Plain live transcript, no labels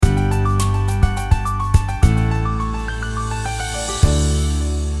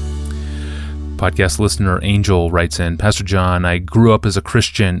Podcast listener Angel writes in, Pastor John, I grew up as a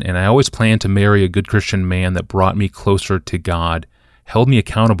Christian, and I always planned to marry a good Christian man that brought me closer to God, held me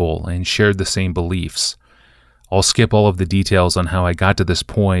accountable, and shared the same beliefs. I'll skip all of the details on how I got to this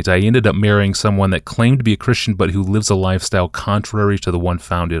point. I ended up marrying someone that claimed to be a Christian but who lives a lifestyle contrary to the one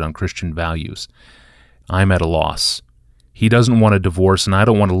founded on Christian values. I'm at a loss. He doesn't want a divorce, and I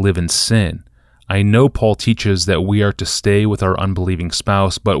don't want to live in sin. I know Paul teaches that we are to stay with our unbelieving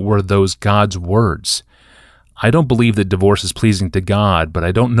spouse, but were those God's words? I don't believe that divorce is pleasing to God, but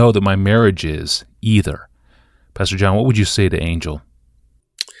I don't know that my marriage is either. Pastor John, what would you say to Angel?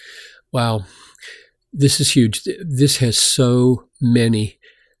 Wow, this is huge. This has so many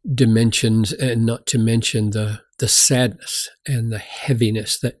dimensions, and not to mention the sadness and the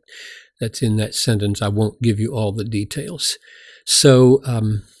heaviness that's in that sentence. I won't give you all the details. So,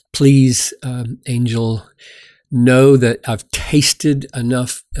 please, Angel, know that I've tasted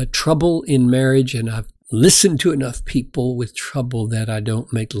enough trouble in marriage, and I've listened to enough people with trouble that I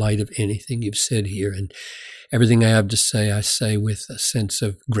don't make light of anything you've said here. And everything I have to say, I say with a sense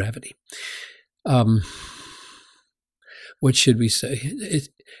of gravity. What should we say?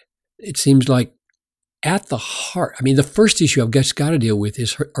 It seems like at the heart, the first issue I've just got to deal with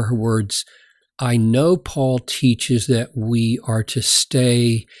are her words. I know Paul teaches that we are to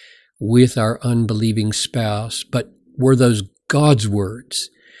stay with our unbelieving spouse, but were those God's words?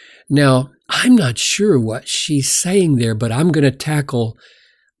 Now, I'm not sure what she's saying there, but I'm going to tackle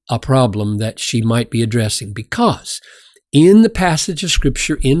a problem that she might be addressing, because in the passage of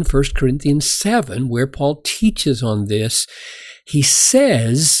Scripture in 1 Corinthians 7, where Paul teaches on this, he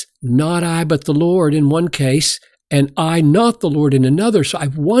says, not I, but the Lord in one case, and I, not the Lord, in another. So I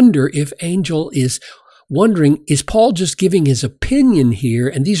wonder if Angel is wondering, is Paul just giving his opinion here,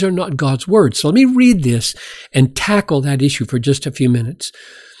 and these are not God's words? So let me read this and tackle that issue for just a few minutes.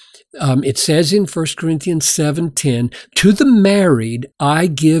 It says in 1 Corinthians 7:10, to the married I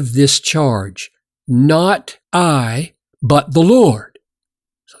give this charge, not I, but the Lord.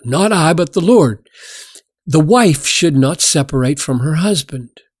 So not I, but the Lord. The wife should not separate from her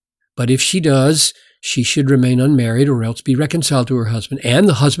husband, but if she does, she should remain unmarried or else be reconciled to her husband, and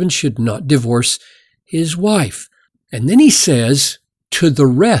the husband should not divorce his wife. And then he says, to the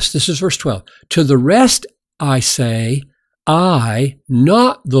rest, this is verse 12, to the rest I say, I,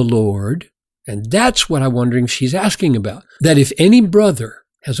 not the Lord, and that's what I'm wondering if she's asking about, that if any brother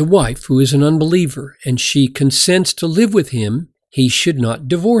has a wife who is an unbeliever and she consents to live with him, he should not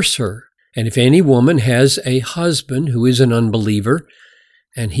divorce her. And if any woman has a husband who is an unbeliever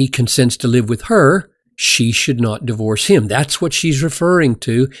and he consents to live with her, she should not divorce him. That's what she's referring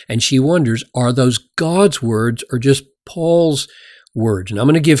to. And she wonders, are those God's words or just Paul's words? And I'm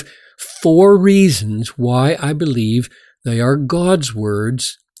going to give 4 reasons why I believe they are God's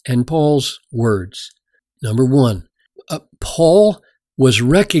words and Paul's words. Number 1, Paul was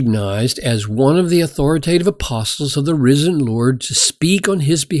recognized as one of the authoritative apostles of the risen Lord to speak on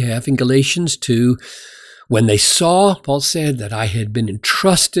his behalf in Galatians 2. When they saw, Paul said, that I had been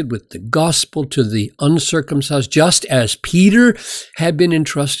entrusted with the gospel to the uncircumcised, just as Peter had been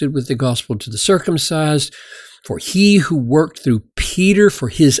entrusted with the gospel to the circumcised. For he who worked through Peter for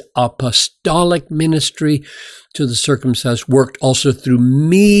his apostolic ministry to the circumcised worked also through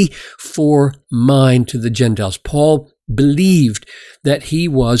me for mine to the Gentiles. Paul believed that he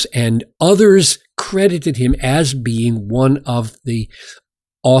was, and others credited him as being, one of the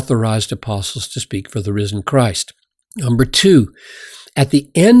authorized apostles to speak for the risen Christ. Number 2, at the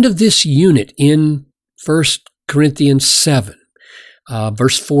end of this unit in 1 Corinthians 7,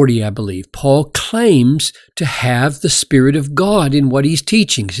 verse 40, I believe, Paul claims to have the Spirit of God in what he's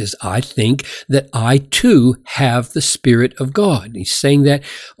teaching. He says, I think that I too have the Spirit of God. And he's saying that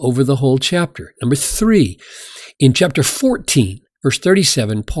over the whole chapter. Number 3, in chapter 14, verse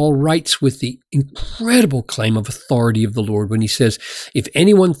 37, Paul writes with the incredible claim of authority of the Lord when he says, if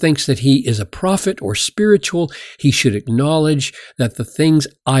anyone thinks that he is a prophet or spiritual, he should acknowledge that the things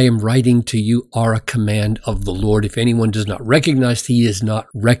I am writing to you are a command of the Lord. If anyone does not recognize, he is not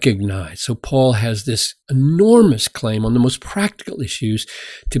recognized. So Paul has this enormous claim on the most practical issues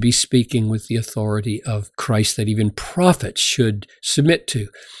to be speaking with the authority of Christ that even prophets should submit to.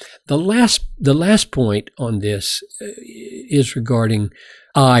 The last point on this is regarding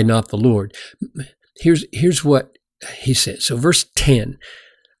I, not the Lord. Here's what he says. So verse 10,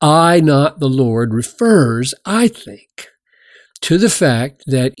 I, not the Lord, refers, I think, to the fact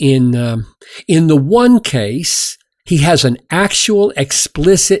that in the one case, he has an actual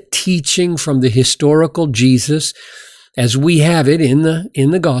explicit teaching from the historical Jesus as we have it in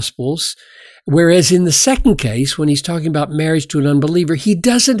the Gospels. Whereas in the second case, when he's talking about marriage to an unbeliever, he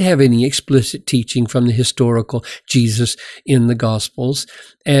doesn't have any explicit teaching from the historical Jesus in the Gospels.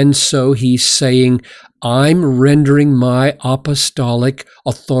 And so he's saying, I'm rendering my apostolic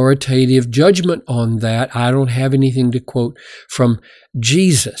authoritative judgment on that. I don't have anything to quote from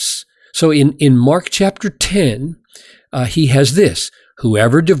Jesus. So in Mark chapter 10, he has this: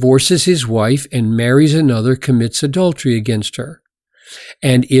 whoever divorces his wife and marries another commits adultery against her.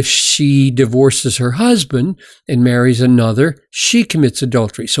 And if she divorces her husband and marries another, she commits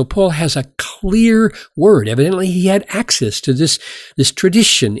adultery. So Paul has a clear word. Evidently, he had access to this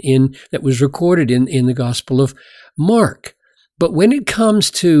tradition that was recorded in the Gospel of Mark. But when it comes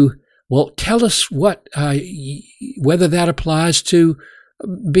to, well, tell us whether that applies to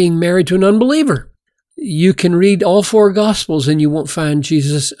being married to an unbeliever. You can read all four Gospels and you won't find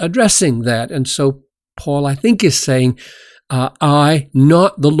Jesus addressing that. And so Paul, I think, is saying, I,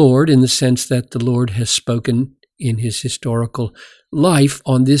 not the Lord, in the sense that the Lord has spoken in his historical life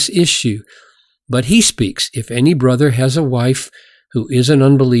on this issue. But he speaks, if any brother has a wife who is an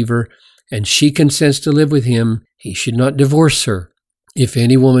unbeliever and she consents to live with him, he should not divorce her. If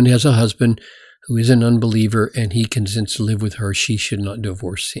any woman has a husband who is an unbeliever and he consents to live with her, she should not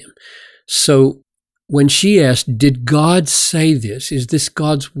divorce him. So when she asked, did God say this? Is this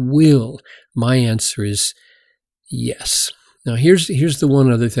God's will? My answer is yes. Now, here's the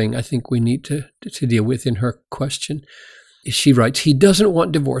one other thing I think we need to deal with in her question. She writes, he doesn't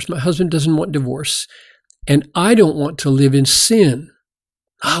want divorce. My husband doesn't want divorce. And I don't want to live in sin.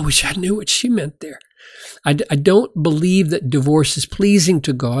 I wish I knew what she meant there. I don't believe that divorce is pleasing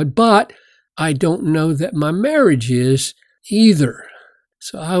to God, but I don't know that my marriage is either.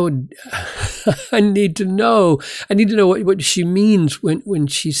 So I need to know what she means when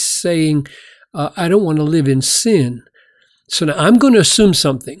she's saying, I don't want to live in sin. So now I'm going to assume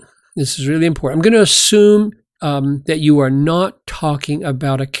something. This is really important. I'm going to assume that you are not talking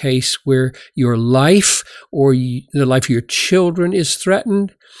about a case where your life or the life of your children is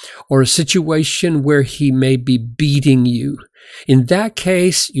threatened, or a situation where he may be beating you. In that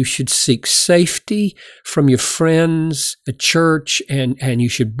case, you should seek safety from your friends at church, and you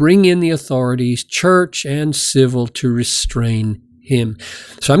should bring in the authorities, church and civil, to restrain him.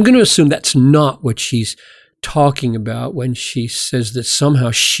 So I'm going to assume that's not what she's talking about when she says that somehow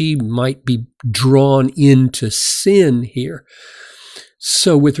she might be drawn into sin here.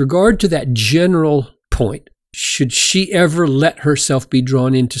 So with regard to that general point, should she ever let herself be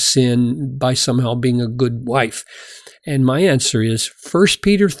drawn into sin by somehow being a good wife? And my answer is 1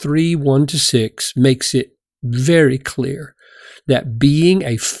 Peter 3, 1-6 makes it very clear that being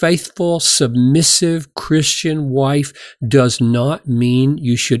a faithful, submissive Christian wife does not mean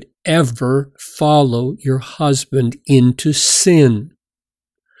you should ever follow your husband into sin.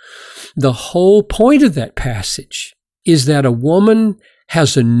 The whole point of that passage is that a woman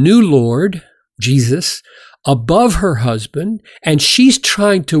has a new Lord, Jesus, above her husband, and she's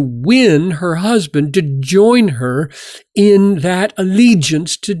trying to win her husband to join her in that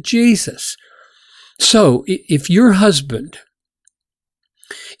allegiance to Jesus. So if your husband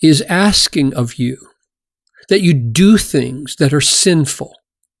is asking of you that you do things that are sinful,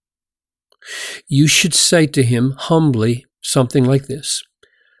 you should say to him humbly something like this: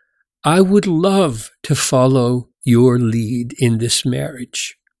 I would love to follow your lead in this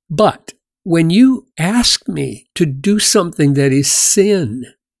marriage, but when you ask me to do something that is sin,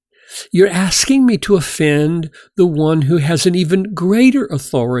 you're asking me to offend the one who has an even greater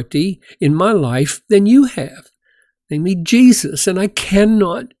authority in my life than you have, namely Jesus, and I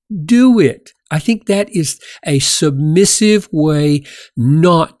cannot do it. I think that is a submissive way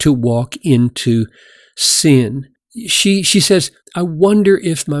not to walk into sin. She says, I wonder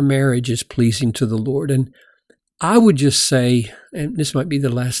if my marriage is pleasing to the Lord. And I would just say, and this might be the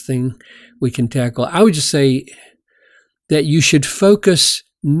last thing we can tackle, I would just say that you should focus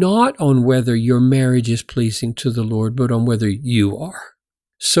not on whether your marriage is pleasing to the Lord, but on whether you are.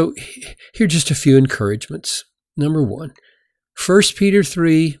 So here are just a few encouragements. Number one, 1 Peter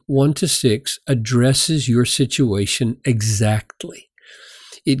 3, 1-6 addresses your situation exactly.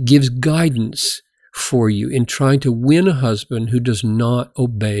 It gives guidance for you in trying to win a husband who does not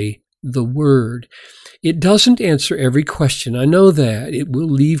obey the word. It doesn't answer every question. I know that. It will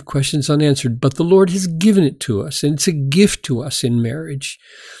leave questions unanswered, but the Lord has given it to us, and it's a gift to us in marriage.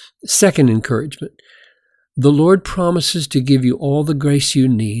 Second encouragement, the Lord promises to give you all the grace you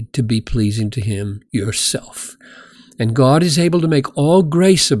need to be pleasing to Him yourself. And God is able to make all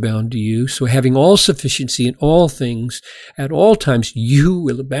grace abound to you, so having all sufficiency in all things, at all times, you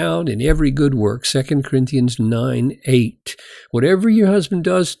will abound in every good work. 2 Corinthians 9:8. Whatever your husband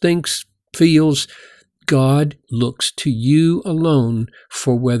does, thinks, feels, God looks to you alone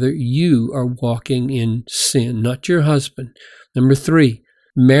for whether you are walking in sin, not your husband. Number 3,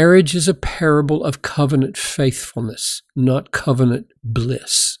 marriage is a parable of covenant faithfulness, not covenant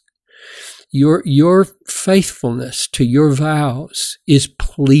bliss. Your faithfulness to your vows is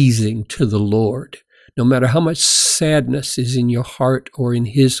pleasing to the Lord, no matter how much sadness is in your heart or in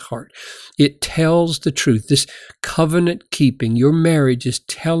His heart. It tells the truth. This covenant keeping, your marriage is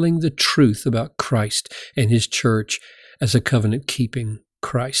telling the truth about Christ and His church as a covenant keeping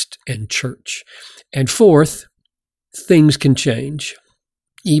Christ and church. And 4th, things can change,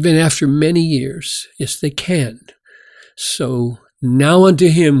 even after many years. Yes, they can. So now unto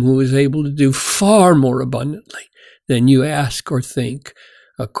Him who is able to do far more abundantly than you ask or think,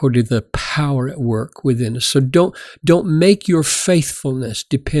 according to the power at work within us. So don't make your faithfulness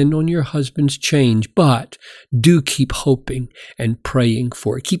depend on your husband's change, but do keep hoping and praying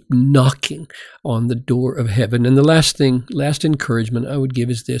for it. Keep knocking on the door of heaven. And the last encouragement I would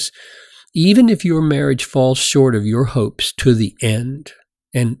give is this: even if your marriage falls short of your hopes to the end,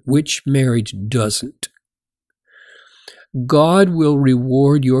 and which marriage doesn't, God will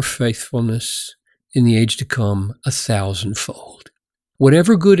reward your faithfulness in the age to come 1,000-fold.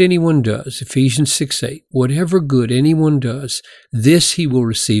 Whatever good anyone does, Ephesians 6:8, whatever good anyone does, this he will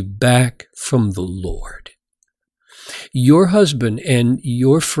receive back from the Lord. Your husband and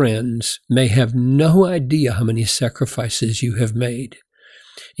your friends may have no idea how many sacrifices you have made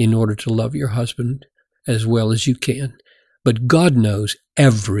in order to love your husband as well as you can, but God knows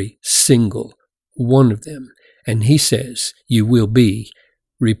every single one of them. And He says, you will be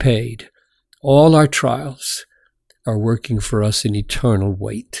repaid. All our trials are working for us in eternal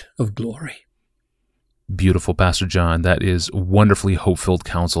weight of glory. Beautiful, Pastor John. That is wonderfully hope-filled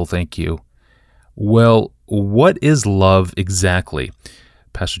counsel. Thank you. Well, what is love exactly?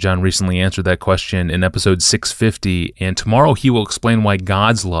 Pastor John recently answered that question in episode 650, and tomorrow he will explain why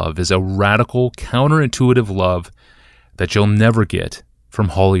God's love is a radical, counterintuitive love that you'll never get from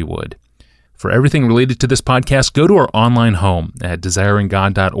Hollywood. For everything related to this podcast, go to our online home at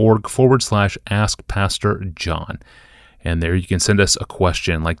desiringgod.org/askpastorjohn. And there you can send us a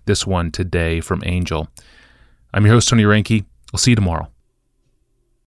question like this one today from Angel. I'm your host, Tony Reinke. I'll see you tomorrow.